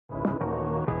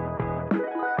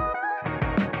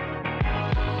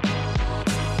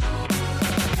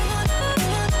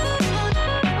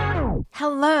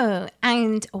Hello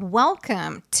and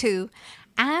welcome to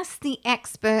Ask the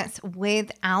Experts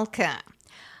with Alka.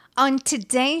 On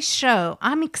today's show,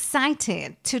 I'm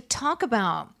excited to talk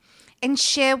about and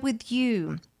share with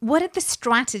you what are the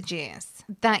strategies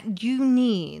that you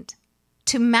need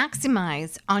to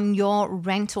maximize on your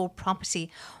rental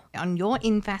property, on your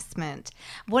investment.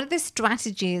 What are the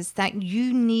strategies that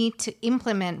you need to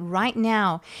implement right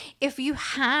now if you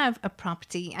have a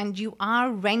property and you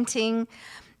are renting?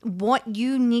 What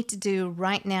you need to do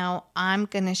right now, I'm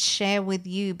going to share with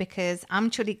you because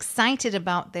I'm truly excited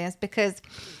about this, because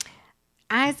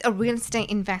as a real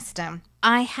estate investor,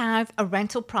 I have a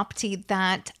rental property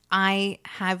that I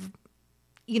have,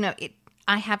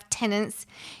 I have tenants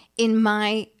in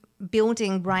my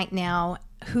building right now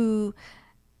who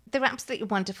they're absolutely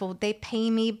wonderful. They pay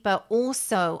me, but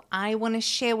also I want to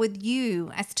share with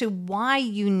you as to why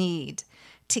you need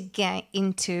to get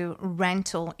into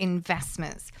rental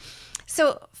investments.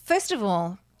 So first of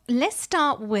all, let's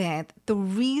start with the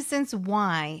reasons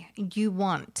why you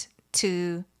want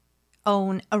to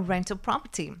own a rental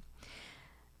property.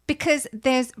 Because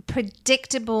there's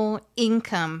predictable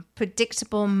income,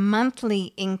 predictable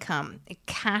monthly income,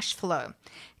 cash flow.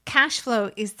 Cash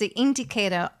flow is the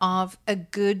indicator of a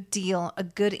good deal, a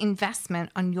good investment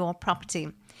on your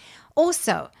property.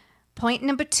 Also, point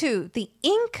number 2, the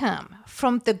income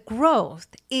from the growth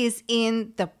is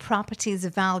in the property's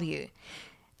value.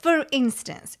 For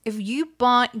instance, if you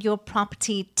bought your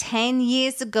property 10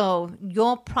 years ago,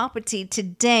 your property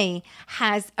today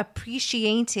has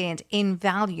appreciated in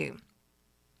value.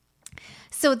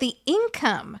 So the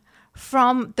income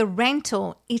from the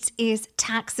rental, it is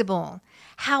taxable.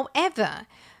 However,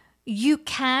 you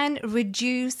can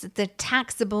reduce the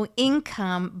taxable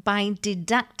income by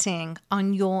deducting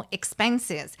on your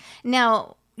expenses.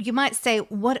 Now, you might say,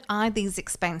 what are these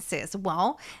expenses?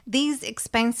 Well, these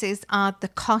expenses are the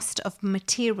cost of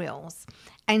materials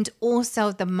and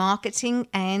also the marketing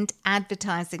and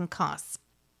advertising costs.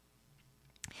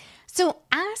 So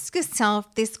ask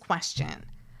yourself this question: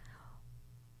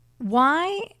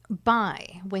 why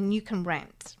buy when you can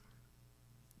rent?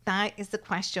 That is the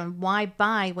question. Why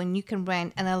buy when you can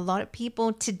rent? And a lot of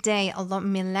people today, a lot of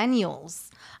millennials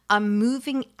are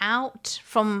moving out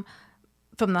from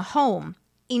the home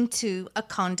into a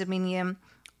condominium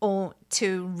or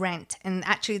to rent. And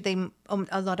actually,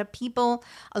 a lot of people,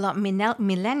 a lot of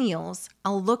millennials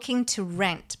are looking to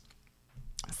rent.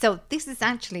 So this is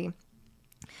actually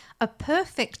a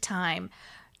perfect time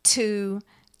to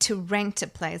rent a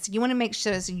place. You want to make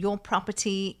sure your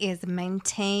property is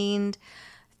maintained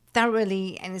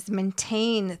thoroughly and is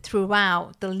maintained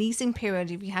throughout the leasing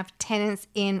period. If you have tenants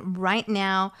in right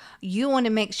now, you want to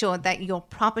make sure that your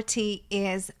property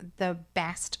is the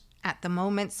best at the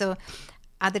moment. So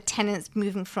other tenants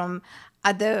moving from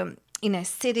other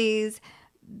cities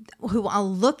who are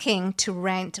looking to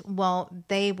rent, well,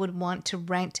 they would want to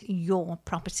rent your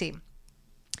property.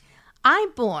 I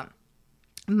bought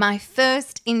my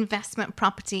first investment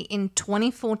property in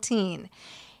 2014.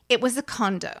 It was a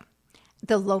condo.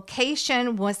 The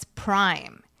location was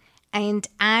prime. And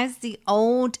as the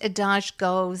old adage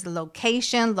goes,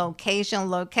 location, location,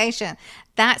 location.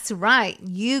 That's right.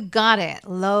 You got it.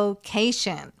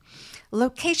 Location.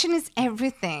 Location is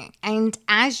everything. And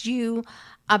as you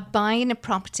are buying a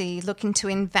property, looking to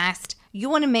invest, you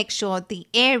want to make sure the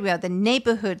area, the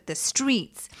neighborhood, the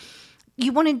streets,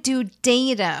 you want to do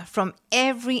data from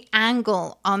every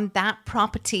angle on that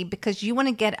property because you want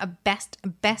to get a best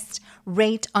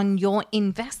rate on your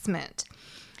investment.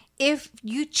 If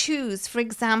you choose, for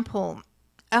example,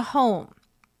 a home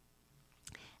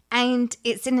and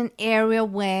it's in an area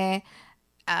where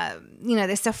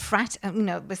there's a frat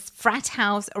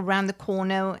house around the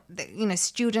corner,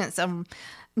 students are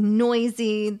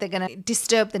noisy, they're going to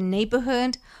disturb the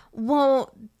neighborhood.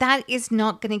 Well, that is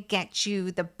not going to get you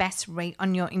the best rate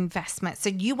on your investment. So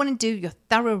you want to do your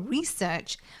thorough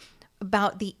research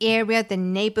about the area, the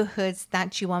neighborhoods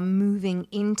that you are moving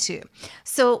into.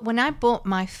 So when I bought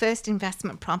my first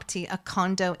investment property, a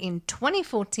condo in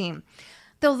 2014,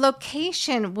 the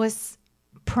location was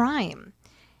prime.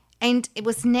 And it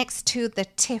was next to the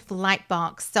TIFF light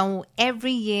box. So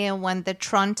every year when the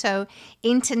Toronto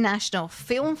International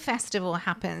Film Festival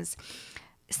happens,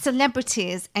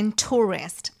 celebrities and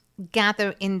tourists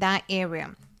gather in that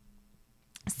area.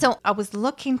 So I was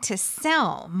looking to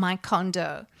sell my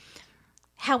condo.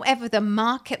 However, the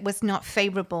market was not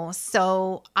favorable.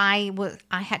 So I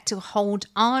had to hold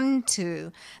on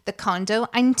to the condo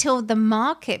until the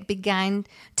market began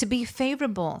to be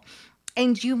favorable.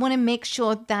 And you want to make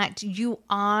sure that you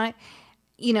are,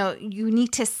 you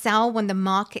need to sell when the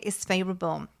market is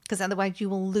favorable. because otherwise you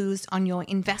will lose on your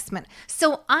investment.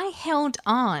 So I held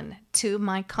on to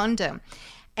my condo,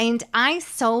 and I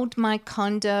sold my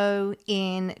condo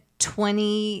in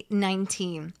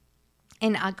 2019,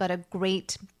 and I got a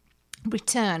great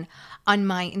return on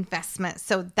my investment.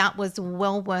 So that was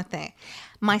well worth it.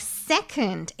 My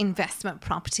second investment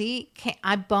property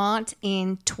I bought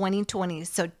in 2020.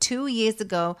 So 2 years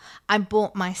ago, I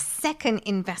bought my second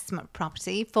investment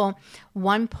property for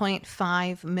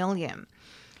 1.5 million.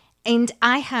 And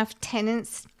I have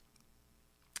tenants,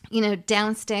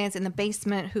 downstairs in the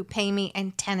basement who pay me,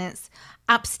 and tenants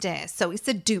upstairs. So it's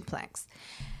a duplex.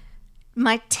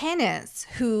 My tenants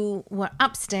who were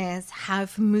upstairs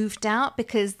have moved out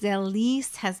because their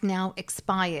lease has now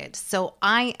expired. So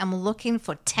I am looking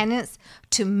for tenants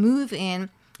to move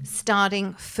in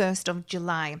starting 1st of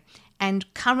July.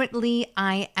 And currently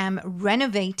I am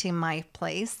renovating my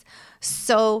place.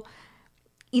 So,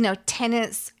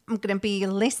 tenants, I'm going to be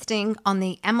listing on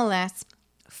the MLS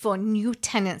for new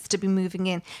tenants to be moving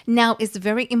in. Now, it's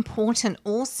very important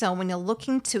also when you're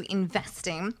looking to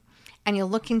investing and you're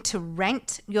looking to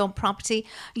rent your property,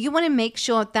 you want to make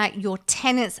sure that your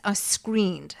tenants are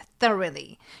screened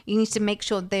thoroughly. You need to make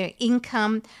sure their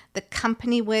income, the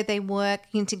company where they work,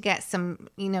 you need to get some,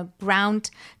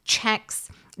 ground checks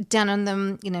done on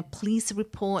them, police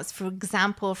reports, for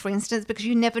instance, because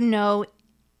you never know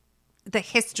the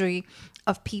history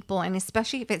of people, and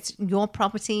especially if it's your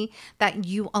property that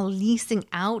you are leasing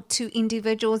out to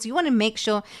individuals, you want to make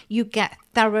sure you get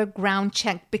thorough ground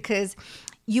check, because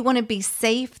you want to be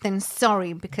safe than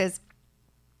sorry, because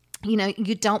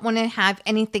you don't want to have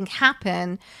anything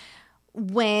happen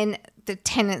when the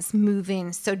tenants move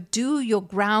in. So do your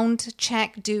ground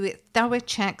check, do it thorough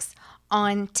checks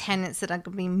on tenants that are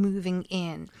going to be moving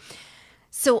in.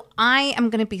 So I am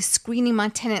going to be screening my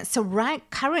tenants. So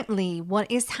currently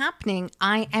what is happening,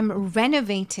 I am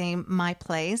renovating my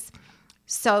place.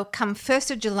 So come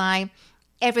 1st of July,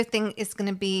 everything is going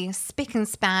to be spick and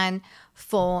span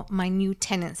for my new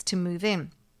tenants to move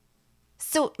in.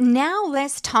 So now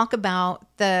let's talk about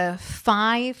the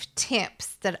 5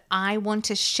 tips that I want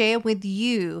to share with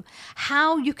you,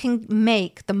 how you can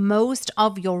make the most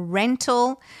of your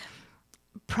rental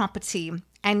property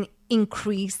and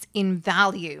increase in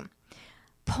value.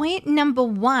 Point number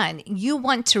 1, you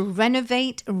want to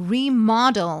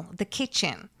remodel the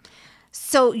kitchen.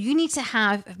 So you need to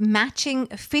have matching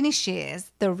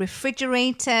finishes, the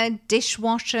refrigerator,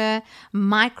 dishwasher,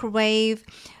 microwave.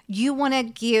 You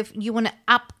want to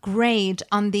upgrade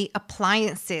on the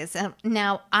appliances.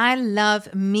 Now, I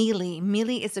love Miele.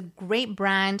 Miele is a great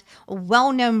brand, a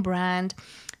well-known brand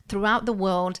throughout the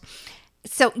world.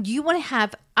 So you want to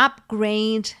have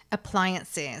upgrade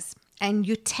appliances and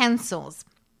utensils.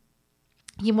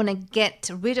 You want to get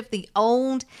rid of the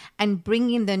old and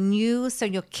bring in the new, so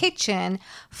your kitchen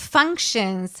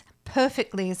functions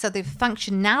perfectly. So the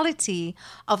functionality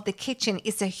of the kitchen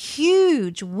is a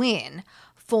huge win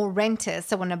for renters.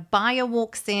 So when a buyer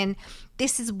walks in,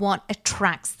 this is what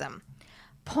attracts them.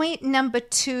 Point number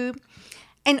 2,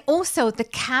 and also the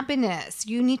cabinets.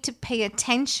 You need to pay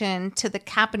attention to the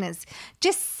cabinets.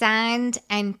 Just sand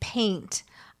and paint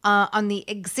on the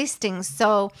existing,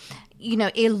 so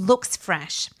it looks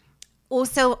fresh.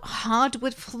 Also,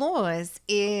 hardwood floors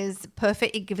is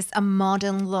perfect. It gives a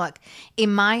modern look.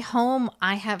 In my home,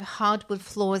 I have hardwood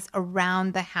floors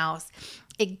around the house.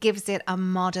 It gives it a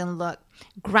modern look.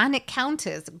 Granite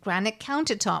counters, granite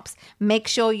countertops. Make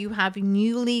sure you have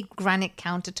newly granite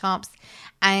countertops,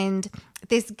 and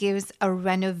this gives a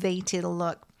renovated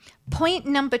look. Point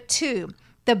number 2,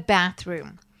 the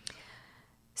bathroom.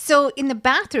 So in the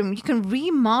bathroom, you can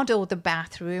remodel the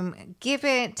bathroom,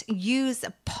 use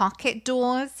pocket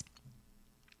doors,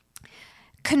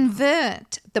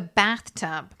 convert the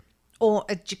bathtub or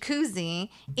a jacuzzi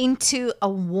into a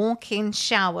walk-in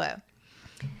shower.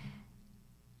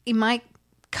 In my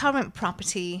current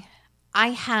property, I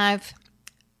have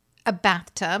a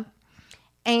bathtub,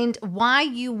 and why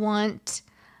you want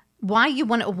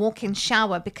a walk-in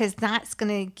shower, because that's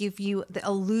going to give you the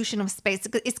illusion of space.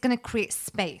 It's going to create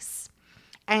space.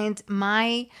 And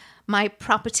my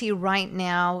property right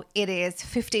now, it is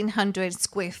 1,500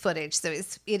 square footage. So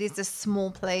it is a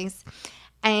small place,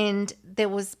 and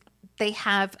they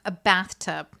have a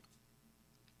bathtub.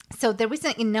 So there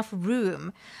isn't enough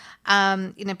room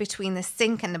between the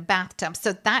sink and the bathtub.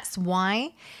 So that's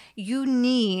why you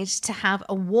need to have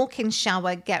a walk-in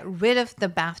shower, get rid of the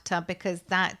bathtub, because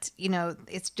that,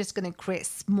 it's just going to create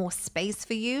more space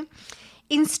for you.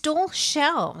 Install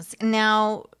shelves.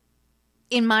 Now,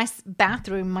 in my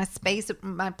bathroom, my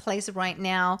place right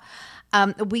now,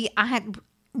 we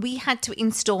had to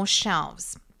install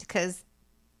shelves because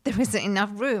there isn't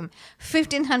enough room.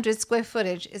 1,500 square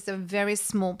footage is a very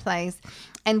small place,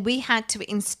 and we had to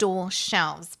install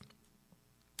shelves.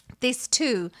 This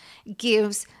too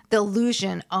gives the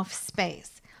illusion of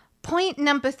space. Point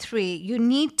number 3, you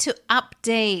need to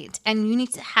update and you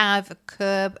need to have a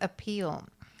curb appeal.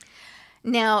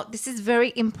 Now, this is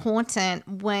very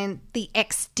important when the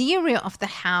exterior of the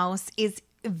house is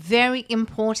very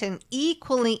important,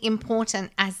 equally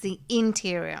important as the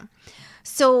interior.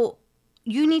 So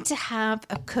you need to have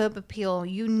a curb appeal.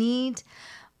 You need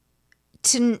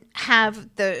to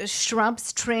have the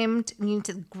shrubs trimmed.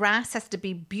 The grass has to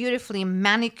be beautifully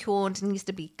manicured. It needs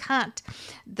to be cut.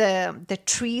 The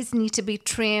trees need to be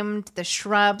trimmed. The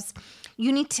shrubs.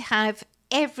 You need to have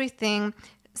everything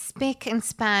spick and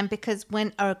span, because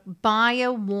when a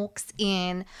buyer walks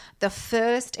in, the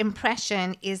first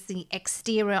impression is the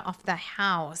exterior of the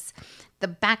house. The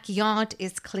backyard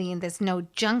is clean. There's no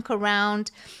junk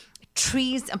around.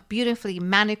 Trees are beautifully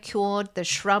manicured. The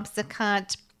shrubs are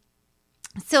cut.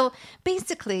 So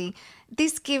basically,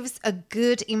 this gives a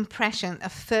good impression, a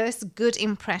first good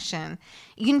impression.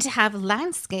 You need to have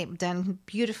landscape done,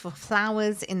 beautiful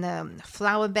flowers in the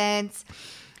flower beds.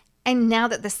 And now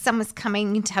that the summer's coming,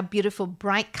 you need to have beautiful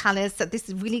bright colors. So this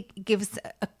really gives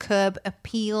a curb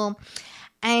appeal.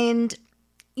 And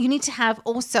you need to have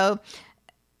also,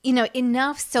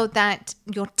 enough so that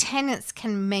your tenants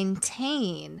can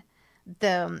maintain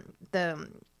the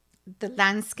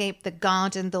landscape, the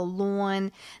garden, the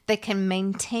lawn. They can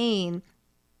maintain.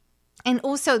 And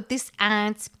also this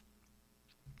adds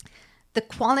the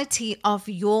quality of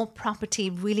your property,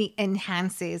 really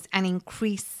enhances and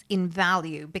increase in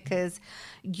value, because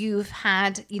you've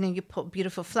had, you put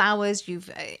beautiful flowers,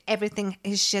 everything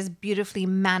is just beautifully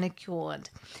manicured.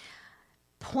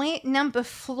 Point number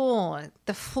 4,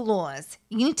 the floors.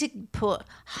 You need to put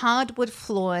hardwood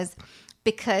floors,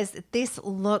 because this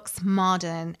looks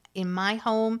modern. In my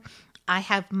home, I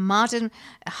have modern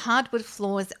hardwood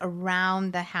floors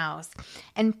around the house.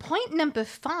 And point number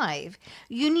 5,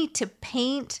 you need to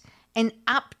paint and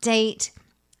update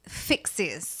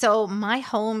fixes. So my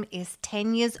home is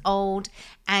 10 years old,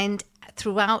 and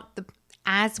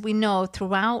as we know,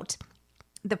 throughout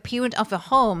the period of a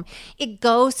home, it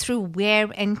goes through wear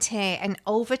and tear. And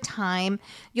over time,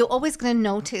 you're always going to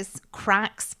notice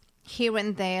cracks here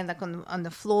and there, like on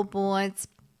the floorboards,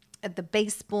 at the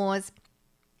baseboards,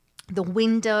 the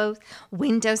windowsill.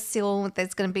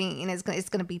 There's going to be, it's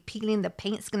going to be peeling. The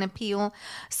paint's going to peel.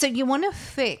 So you want to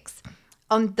fix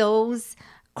on those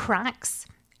cracks.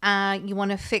 You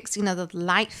want to fix, the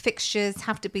light fixtures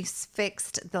have to be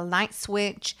fixed. The light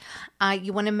switch.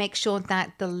 You want to make sure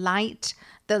that the light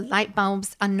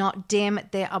bulbs are not dim.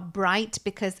 They are bright,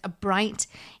 because a bright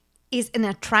is an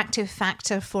attractive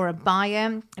factor for a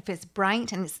buyer. If it's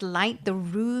bright and it's light, the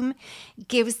room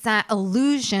gives that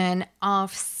illusion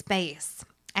of space,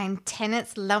 and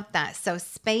tenants love that. So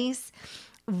space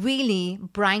really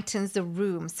brightens the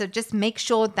room. So just make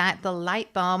sure that the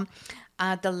light bulb,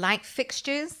 the light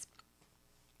fixtures,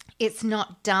 it's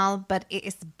not dull, but it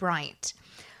is bright.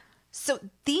 So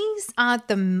these are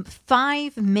the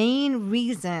 5 main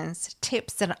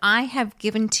tips that I have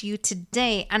given to you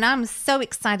today. And I'm so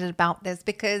excited about this,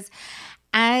 because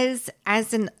as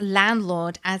a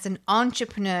landlord, as an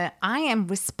entrepreneur, I am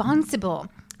responsible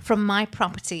for my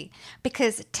property,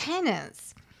 because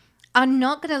tenants are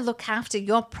not going to look after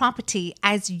your property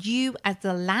as you, as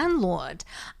the landlord,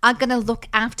 are going to look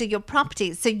after your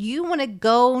property. So you want to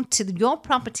go to your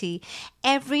property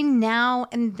every now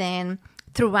and then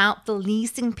throughout the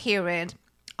leasing period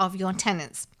of your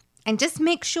tenants, and just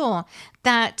make sure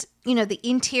that the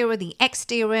interior, the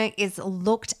exterior is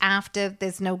looked after.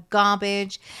 There's no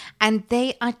garbage, and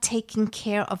they are taking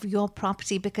care of your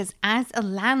property, because as a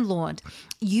landlord,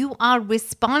 you are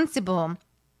responsible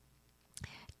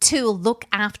to look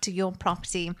after your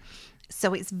property.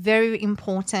 So it's very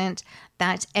important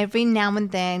that every now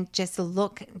and then just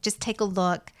take a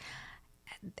look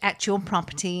at your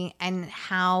property and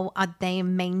how are they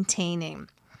maintaining.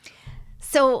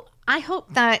 So I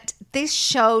hope that this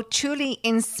show truly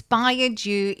inspired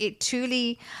you.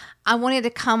 I wanted to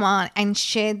come on and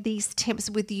share these tips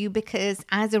with you, because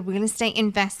as a real estate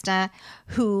investor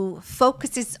who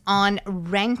focuses on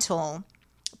rental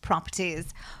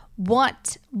properties,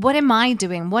 what am I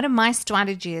doing? What are my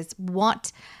strategies?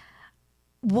 What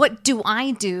do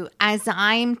I do as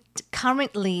I'm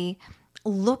currently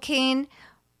looking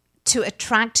to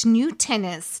attract new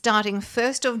tenants starting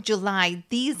 1st of July?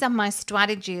 These are my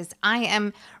strategies. I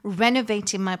am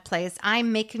renovating my place.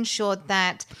 I'm making sure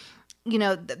that,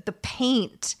 the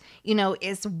paint,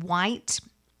 is white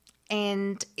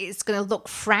and it's going to look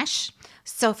fresh.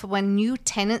 So for when new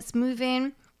tenants move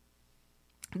in,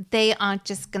 they are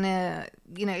just going to,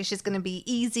 it's just going to be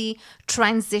easy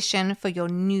transition for your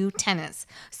new tenants.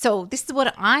 So this is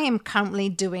what I am currently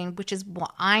doing, which is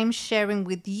what I'm sharing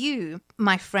with you,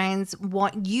 my friends,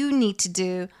 what you need to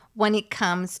do when it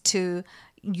comes to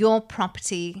your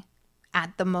property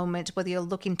at the moment, whether you're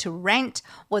looking to rent,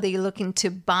 whether you're looking to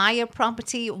buy a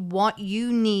property, what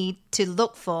you need to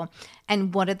look for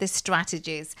and what are the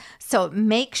strategies. So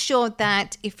make sure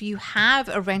that if you have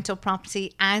a rental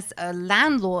property as a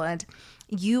landlord,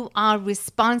 you are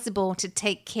responsible to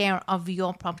take care of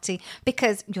your property,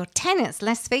 because your tenants,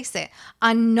 let's face it,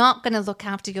 are not going to look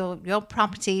after your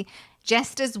property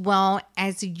just as well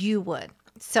as you would.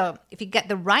 So if you get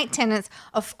the right tenants,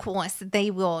 of course, they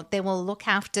will look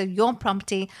after your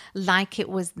property like it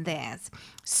was theirs.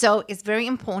 So it's very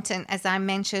important, as I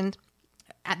mentioned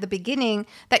at the beginning,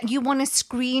 that you want to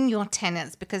screen your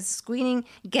tenants, because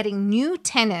getting new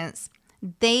tenants,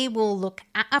 they will look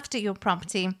after your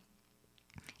property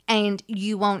and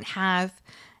you won't have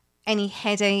any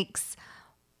headaches,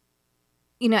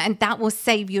 and that will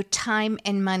save you time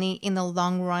and money in the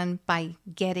long run by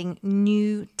getting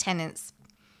new tenants.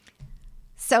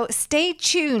 So stay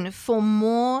tuned for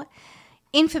more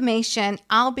information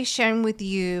I'll be sharing with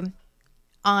you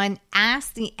on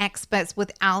Ask the Experts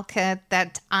with Alka,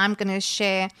 that I'm going to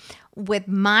share with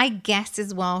my guests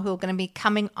as well, who are going to be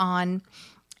coming on,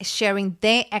 sharing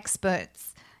their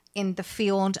experts in the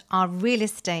field of real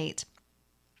estate,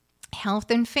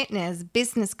 health and fitness,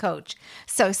 business coach.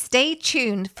 So stay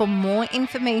tuned for more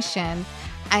information,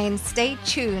 and stay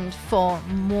tuned for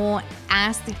more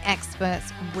Ask the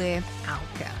Experts with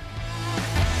Alka.